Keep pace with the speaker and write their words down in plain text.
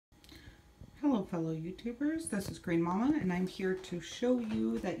Hello fellow YouTubers, this is Green Mama and I'm here to show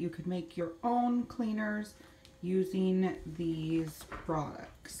you that you can make your own cleaners using these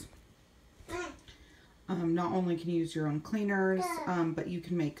products. Not only can you use your own cleaners, but you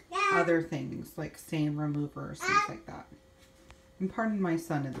can make other things like stain removers, things like that. And pardon my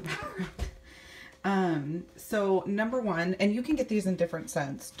son in the background. So number one, and you can get these in different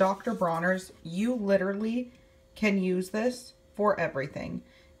scents. Dr. Bronner's, you literally can use this for everything.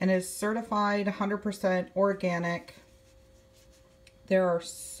 And is certified 100% organic. There are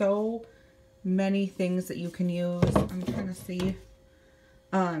so many things that you can use. I'm trying to see.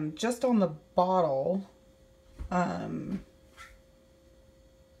 Just on the bottle,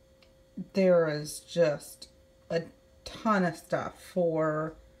 there is just a ton of stuff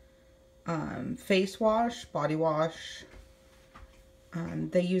for face wash, body wash.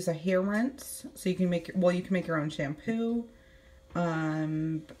 They use a hair rinse, so you can make, well, you can make your own shampoo.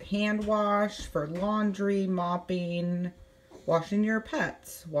 Hand wash for laundry, mopping, washing your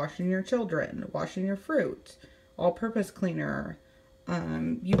pets, washing your children, washing your fruit, all-purpose cleaner.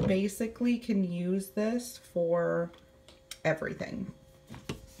 You basically can use this for everything.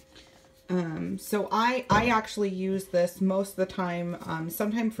 So I actually use this most of the time,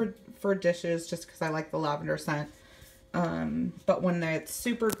 sometimes for dishes just because I like the lavender scent. But when it's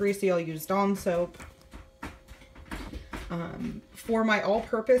super greasy, I'll use Dawn soap. For my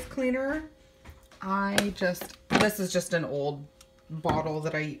all-purpose cleaner, this is just an old bottle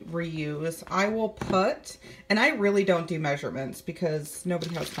that I reuse. I will put, and I really don't do measurements because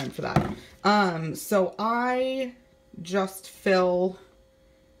nobody has time for that. So I just fill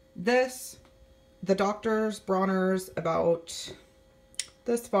this, the Dr. Bronner's, about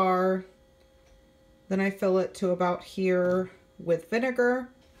this far. Then I fill it to about here with vinegar.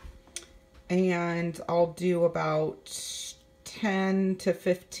 And I'll do about 10 to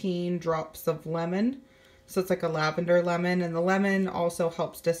 15 drops of lemon. So it's like a lavender lemon, and the lemon also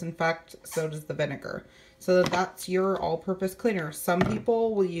helps disinfect, so does the vinegar. So that's your all-purpose cleaner. Some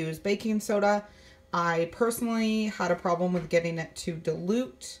people will use baking soda. I personally had a problem with getting it to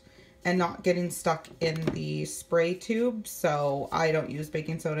dilute and not getting stuck in the spray tube, so I don't use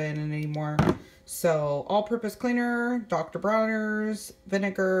baking soda in it anymore. So all-purpose cleaner, Dr. Bronner's,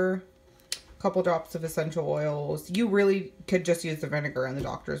 vinegar, couple drops of essential oils. You really could just use the vinegar and the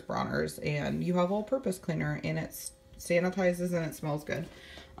Dr. Bronner's and you have all-purpose cleaner, and it sanitizes and it smells good.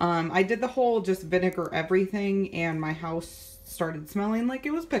 I did the whole just vinegar everything and my house started smelling like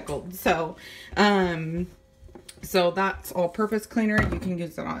it was pickled. So so that's all-purpose cleaner. You can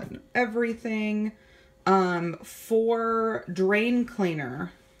use it on everything. For drain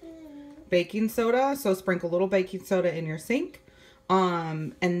cleaner, baking soda. So sprinkle a little baking soda in your sink.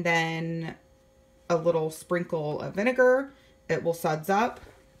 And then a little sprinkle of vinegar. It will suds up.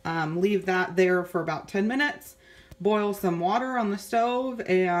 Leave that there for about 10 minutes. Boil some water on the stove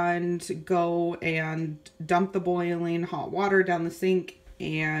and go and dump the boiling hot water down the sink,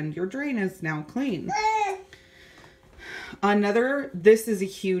 and your drain is now clean. This is a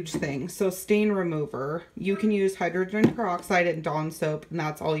huge thing. So stain remover. You can use hydrogen peroxide and Dawn soap, and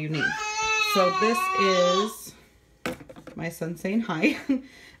that's all you need. So this is my son saying hi.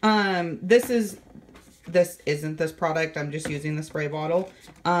 This isn't this product. I'm just using the spray bottle.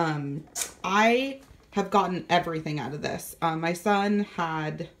 I have gotten everything out of this. My son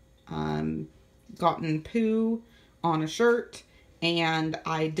had gotten poo on a shirt, and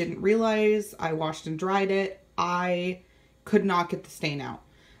I didn't realize. I washed and dried it. I could not get the stain out.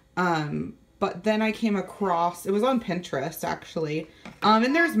 But then I came across, it was on Pinterest actually,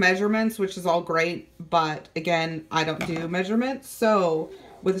 and there's measurements, which is all great, but again, I don't do measurements. So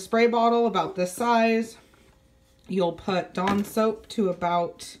with a spray bottle about this size, you'll put Dawn soap to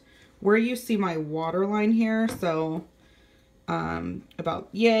about where you see my water line here. So about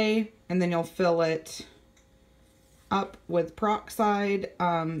yay, and then you'll fill it up with peroxide.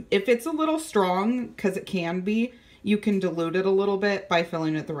 If it's a little strong, because it can be, you can dilute it a little bit by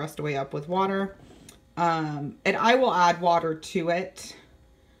filling it the rest of the way up with water. And I will add water to it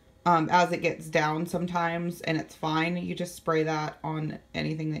as it gets down sometimes, and it's fine. You just spray that on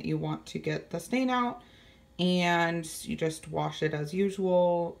anything that you want to get the stain out, and you just wash it as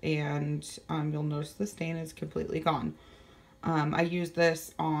usual, and you'll notice the stain is completely gone. I use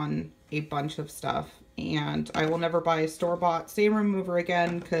this on a bunch of stuff, and I will never buy a store-bought stain remover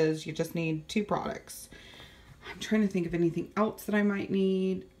again because you just need 2 products. I'm trying to think of anything else that I might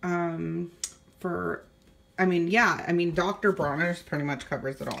need. Dr. Bronner's pretty much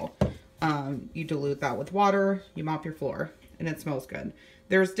covers it all. You dilute that with water, you mop your floor, and it smells good.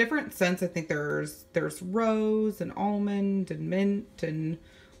 There's different scents. I think there's rose and almond and mint and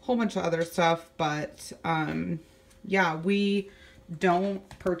whole bunch of other stuff. But yeah, we don't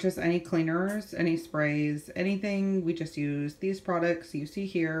purchase any cleaners, any sprays, anything. We just use these products you see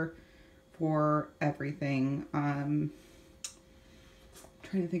here for everything. Trying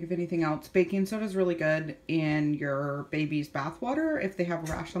to think of anything else. Baking soda is really good in your baby's bath water if they have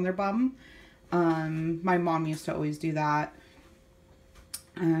a rash on their bum. My mom used to always do that.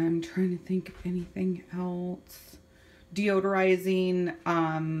 I'm trying to think of anything else. Deodorizing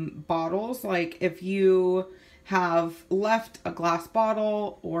bottles. Like if you have left a glass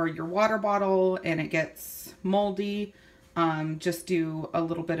bottle or your water bottle and it gets moldy, just do a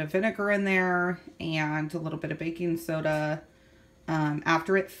little bit of vinegar in there and a little bit of baking soda.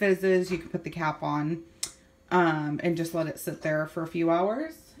 After it fizzes, you can put the cap on and just let it sit there for a few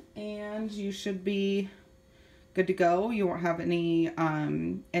hours, and you should be good to go. You won't have any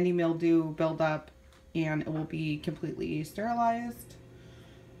mildew build up, and it will be completely sterilized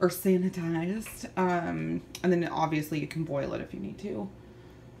or sanitized. And then obviously you can boil it if you need to. I'm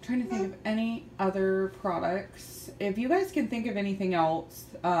trying to think of any other products. If you guys can think of anything else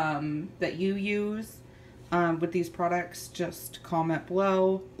that you use with these products, just comment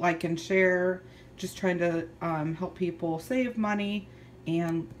below, like and share. Just trying to help people save money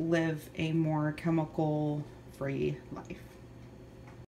and live a more chemical free life.